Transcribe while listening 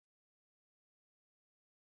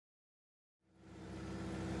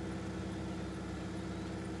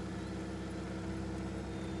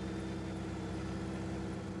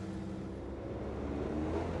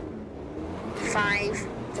5,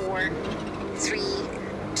 4, 3,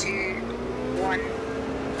 2, 1,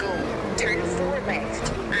 go. Turn 4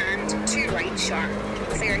 left and 2 right sharp.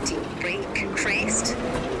 30, brake, crest,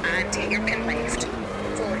 and hairpin left.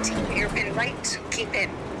 40, hairpin right, keep in.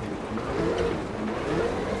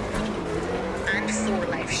 And 4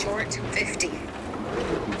 left short, 50.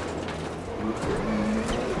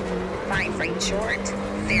 5 right short,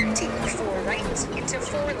 30. 4 right into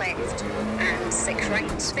 4 left, and 6 right,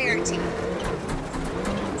 30.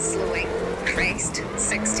 Slowing, crest,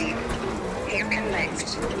 60. Hairpin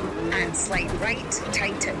left, and slight right,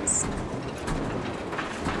 tightens.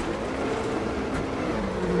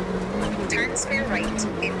 Turn spare right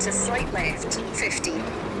into slight left, 50.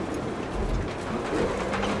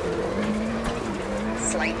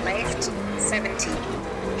 Slight left, 70.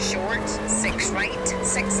 Short, 6 right,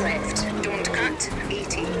 6 left. Don't cut,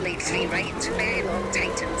 80. Late 3 right, very long,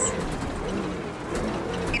 tightens.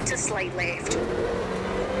 Into slight left.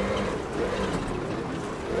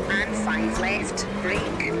 And 5 left,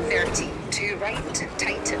 brake, 30. 2 right,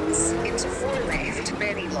 tightens. Into 4 left,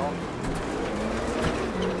 very long.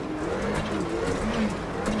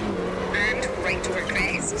 Right over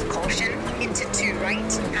crest, caution, into 2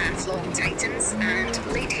 right, half long tightens,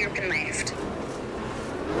 and late hairpin left.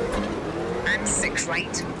 And 6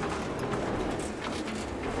 right.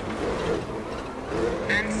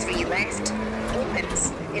 And 3 left,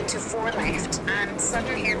 opens, into 4 left, and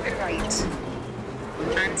sudden hairpin right.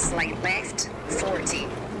 And slight left, 40.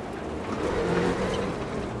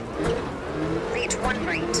 Late 1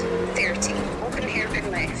 right, 30, open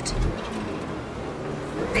hairpin left.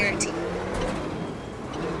 30.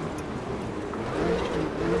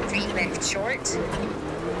 3 left short,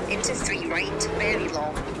 into 3 right, very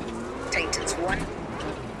long, tightens 1,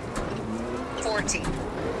 40,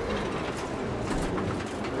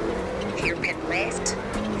 hairpin left,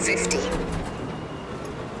 50,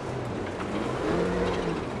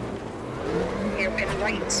 hairpin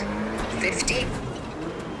right, 50,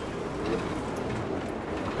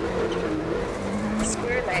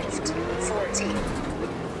 square left, 40,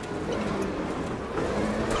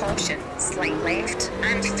 caution, slight left,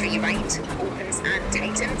 and 3 right, opens and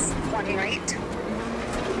tightens, 1 right,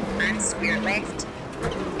 and square left,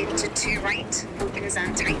 into 2 right, opens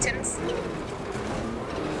and tightens,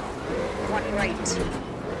 1 right,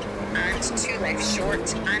 and 2 left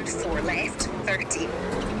short, and 4 left, 30,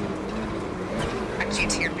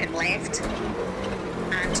 acute hairpin left,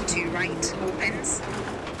 and 2 right, opens,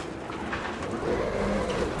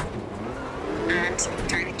 and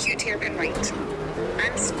turn acute hairpin right,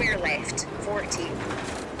 and square left, 40.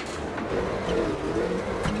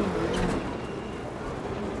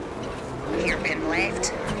 Hairpin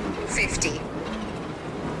left, 50.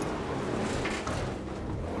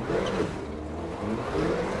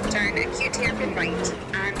 Turn acute hairpin right,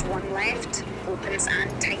 and 1 left, opens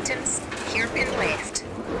and tightens, hairpin left,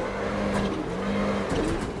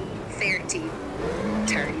 30.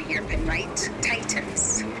 Turn hairpin right,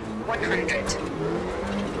 tightens, 100.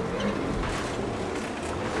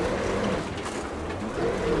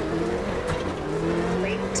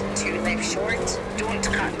 Late, 2 left short, don't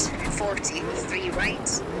cut, 40, 3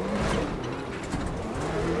 right,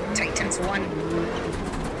 tightens 1,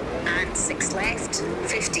 and 6 left,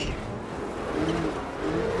 50.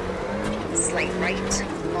 Slight right,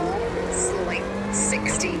 long, slowing,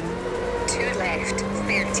 60, 2 left,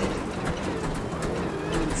 30.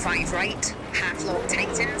 5 right, half long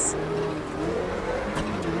tightens,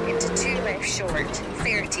 into 2 left short,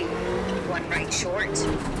 30, 1 right short,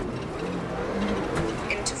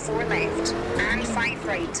 into 4 left, and 5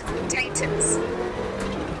 right, tightens,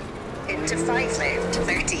 into 5 left,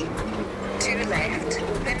 30, 2 left,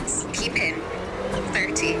 opens, keep in,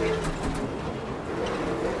 30,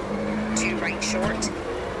 2 right short,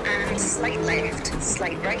 and slight left,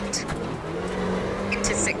 slight right,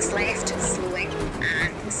 into 6 left, slowing,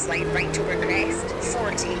 and slight right over crest,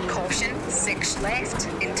 40, caution, 6 left,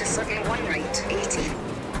 into sudden 1 right, 80.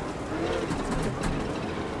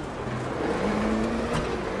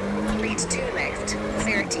 Lead 2 left,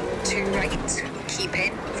 30, 2 right, keep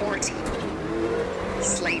in, 40.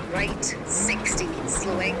 Slight right, 60,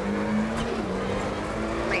 slowing.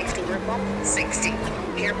 Left over bump, 60.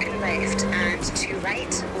 Hairpin left and 2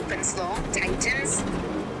 right, opens long, tightens,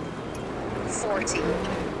 40.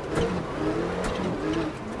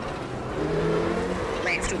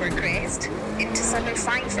 Left over crest, into sudden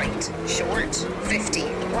 5 right, short, 50,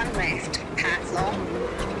 1 left, half long,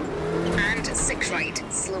 and 6 right,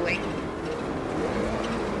 slowing.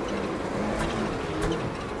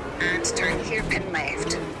 And turn hairpin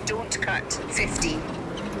left, don't cut, 50.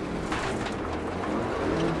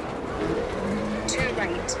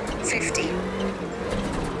 right, 50.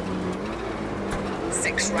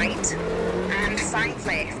 6 right, and 5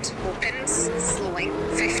 left. Opens, slowing,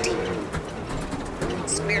 15.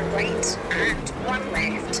 Square right, and 1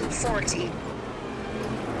 left, 40.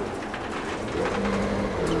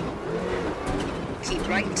 Keep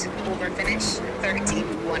right, over finish, 30.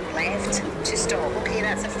 1 left, to stop. Okay,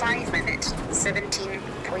 that's a 5 minute,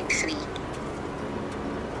 17.3.